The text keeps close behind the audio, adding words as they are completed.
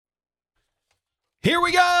Here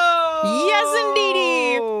we go! Yes,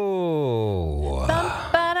 indeedy!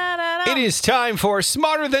 It is time for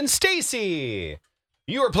Smarter Than Staci.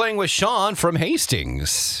 You are playing with Sean from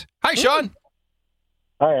Hastings. Hi, Sean.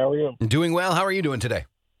 Hi, how are you? Doing well. How are you doing today?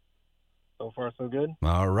 So far, so good.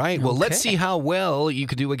 All right. Well, let's Okay. see how well you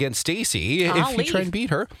could do against Staci if you leave. try and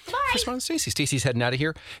beat her. For Smarter Than Staci. Staci's heading out of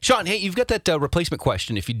here. Sean, hey, you've got that replacement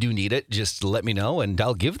question. If you do need it, just let me know, and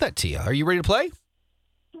I'll give that to you. Are you ready to play?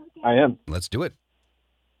 I am. Let's do it.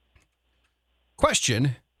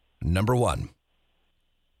 Question number 1.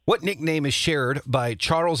 What nickname is shared by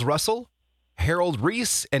Charles Russell, Harold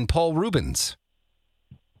Reese, and Paul Rubens?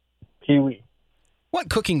 Pee-wee. What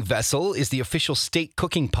cooking vessel is the official state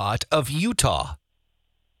cooking pot of Utah?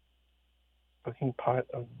 Cooking pot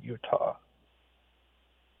of Utah.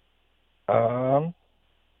 I'm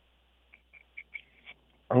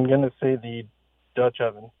gonna say the Dutch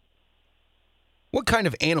oven. What kind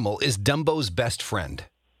of animal is Dumbo's best friend?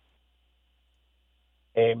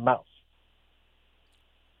 A mouse.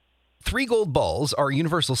 3 gold balls are a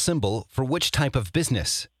universal symbol for which type of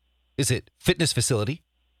business? Is it fitness facility,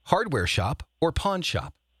 hardware shop, or pawn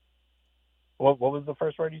shop? What was the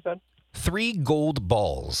first word you said? 3 gold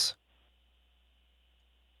balls.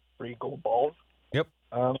 3 gold balls. Yep.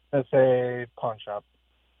 I'm gonna say pawn shop.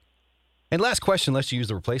 And last question, unless you use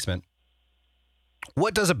the replacement.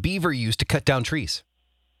 What does a beaver use to cut down trees?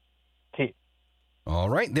 Teeth. All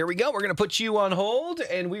right, there we go. We're going to put you on hold,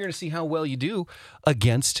 and we're going to see how well you do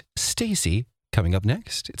against Staci coming up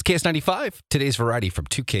next. It's KS95, today's variety from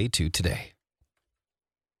 2K to today.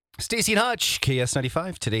 Staci and Hutch,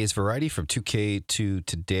 KS95, today's variety from 2K to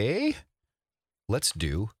today. Let's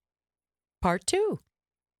do. Part 2.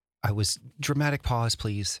 Dramatic pause,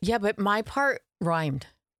 please. Yeah, but my part rhymed.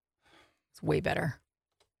 It's way better.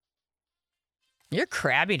 You're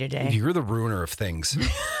crabby today. You're the ruiner of things.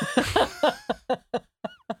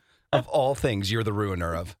 Of all things, you're the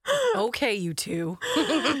ruiner of. Okay, you two.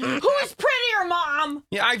 Who's prettier, Mom?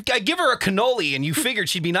 Yeah, I give her a cannoli, and you figured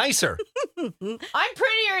she'd be nicer. I'm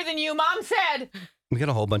prettier than you, Mom said. We got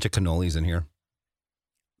a whole bunch of cannolis in here.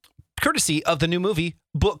 Courtesy of the new movie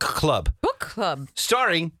Book Club, Book club.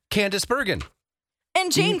 starring Candice Bergen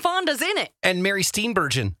And Jane Fonda's in it. and Mary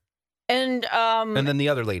Steenburgen, And and then the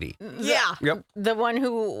other lady. Yeah. Yep. the one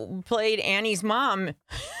who played Annie's mom.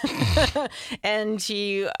 And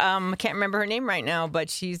she can't remember her name right now, but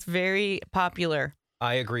she's very popular.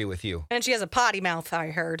 I agree with you. And she has a potty mouth, I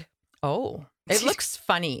heard. Oh, it looks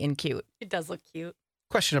funny and cute. It does look cute.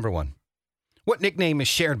 Question number 1. What nickname is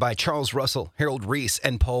shared by Charles Russell, Harold Reese,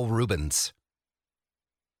 and Paul Rubens?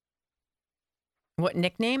 What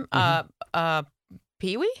nickname?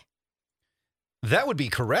 Pee-wee? That would be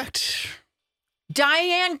correct.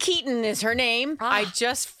 Diane Keaton is her name. Ah. I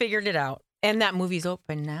just figured it out. And that movie's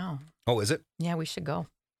open now. Oh, is it? Yeah, we should go.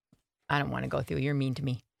 I don't want to go through. You're mean to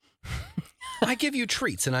me. I give you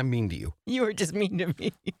treats, and I'm mean to you. You were just mean to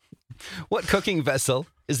me. What cooking vessel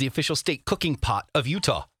is the official state cooking pot of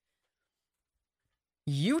Utah?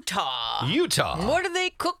 Utah. Utah. What do they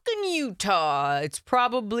cook in Utah? It's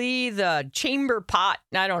probably the chamber pot.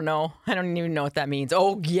 I don't know. I don't even know what that means.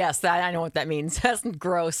 Oh, yes, I know what that means. That's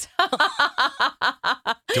gross.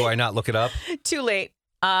 Do I not look it up? Too late.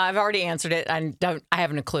 I've already answered it. I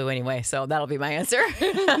haven't a clue anyway, so that'll be my answer.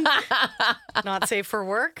 Not safe for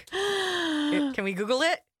work. Can we Google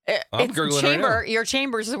it? I'm It's Googling right chamber. now. Your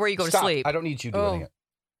chambers is where you go Stop. to sleep. I don't need you doing Oh. it.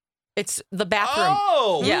 It's the bathroom.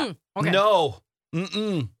 Oh! Yeah. Okay. No.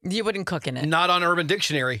 Mm-mm. You wouldn't cook in it. Not on Urban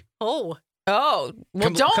Dictionary. Oh. Oh, well,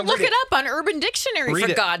 Come don't look read it up on Urban Dictionary, Read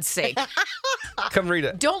for it. God's sake. Come read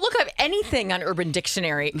it. Don't look up anything on Urban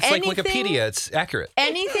Dictionary. It's like Wikipedia. It's accurate.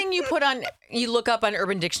 Anything you look up on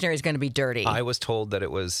Urban Dictionary is going to be dirty. I was told that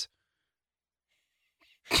it was.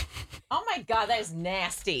 Oh my God, that is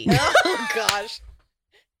nasty. Oh, gosh.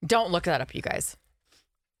 Don't look that up, you guys.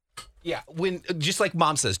 Yeah, when just like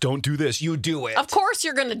Mom says, don't do this. You do it. Of course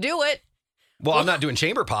you're going to do it. Well, I'm not doing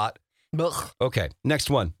chamber pot. Ugh. Okay, next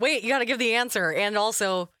one. Wait, you got to give the answer. And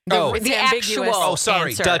also, Oh. it's The ambiguous. actual- Oh,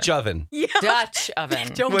 sorry, answer. Dutch oven. Yeah. Dutch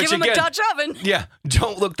oven. Don't Which give him again- a Dutch oven. Yeah,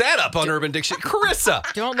 don't look that up on Urban Dictionary. Carissa,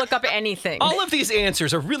 Don't look up anything. all of these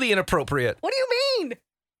answers are really inappropriate. What do you mean?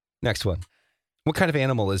 Next one. What kind of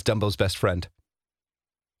animal is Dumbo's best friend?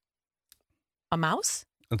 A mouse?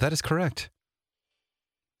 That is correct.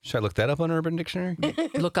 Should I look that up on Urban Dictionary?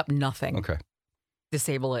 Look up nothing. Okay.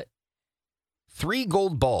 Disable it. 3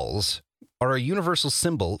 gold balls are a universal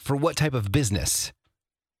symbol for what type of business?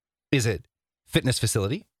 Is it fitness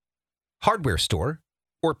facility, hardware store,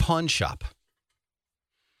 or pawn shop?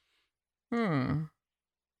 Not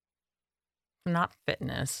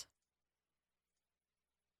fitness.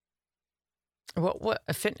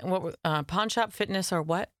 Pawn shop, fitness, or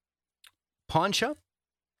what? Pawn shop,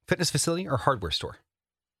 fitness facility, or hardware store?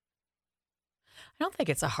 I don't think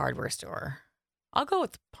it's a hardware store. I'll go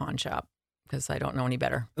with pawn shop because I don't know any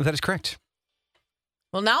better. That is correct.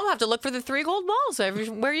 Well, now I'll have to look for the 3 gold balls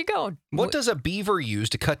everywhere you go. What does a beaver use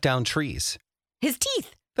to cut down trees? His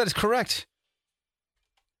teeth. That is correct.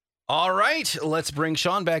 All right, let's bring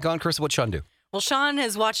Sean back on. Chris, what'd Sean do? Well, Sean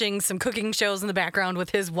is watching some cooking shows in the background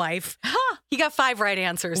with his wife. He got 5 right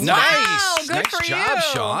answers. Nice. Wow, good nice for job, you.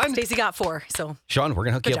 Sean. Stacy got 4. So Sean, we're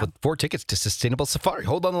going to hook Good you up job. with 4 tickets to Sustainable Safari.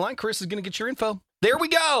 Hold on the line. Chris is going to get your info. There we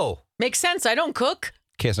go. Makes sense. I don't cook.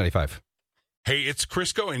 KS95. Hey, it's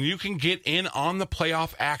Crisco, and you can get in on the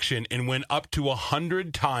playoff action and win up to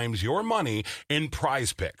 100 times your money in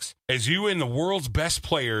Prize Picks. As you and the world's best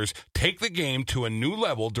players take the game to a new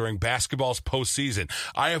level during basketball's postseason.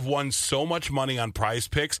 I have won so much money on Prize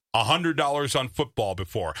Picks, $100 on football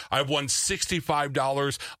before. I've won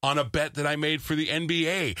 $65 on a bet that I made for the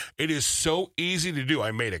NBA. It is so easy to do.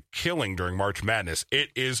 I made a killing during March Madness.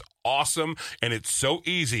 It is awesome, and it's so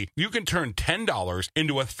easy. You can turn $10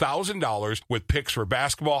 into $1,000 with picks for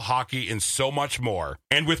basketball, hockey, and so much more.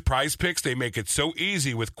 And with Prize Picks, they make it so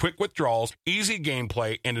easy with quick withdrawals, easy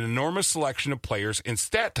gameplay, and an enormous selection of players and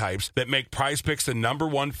stat types that make Prize Picks the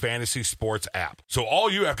 #1 fantasy sports app. So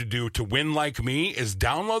all you have to do to win like me is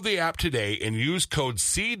download the app today and use code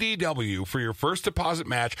CDW for your first deposit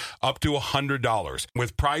match up to $100.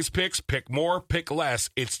 With Prize Picks, pick more, pick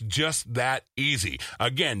less. It's just that easy.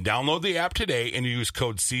 Again, download the app today and use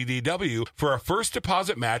code CDW for a first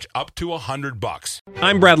deposit match up to $100.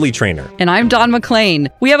 I'm Bradley Trainer. And I'm Don McClain.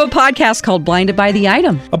 We have a podcast called Blinded by the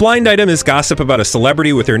Item. A blind item is gossip about a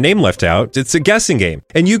celebrity with their name left out. It's a guessing game,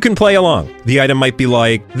 and you can play along. The item might be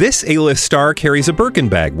like, this A-list star carries a Birkin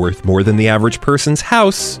bag worth more than the average person's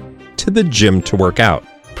house to the gym to work out.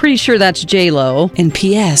 Pretty sure that's J-Lo. And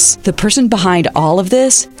P.S. the person behind all of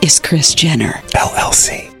this is Kris Jenner,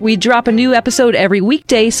 LLC. We drop a new episode every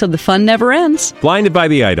weekday so the fun never ends. Blinded by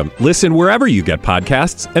the Item. Listen wherever you get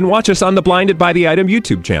podcasts and watch us on the Blinded by the Item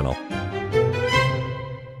YouTube channel.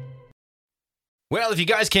 Well, if you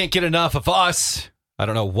guys can't get enough of us, I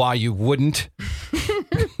don't know why you wouldn't.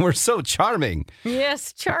 We're so charming.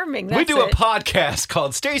 Yes, charming. We do a podcast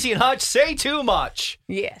called Stacy and Hutch Say Too Much.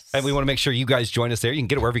 Yes. And we want to make sure you guys join us there. You can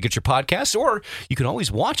get it wherever you get your podcasts, or you can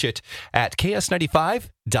always watch it at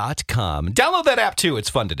ks95.com. Download that app, too. It's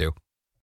fun to do.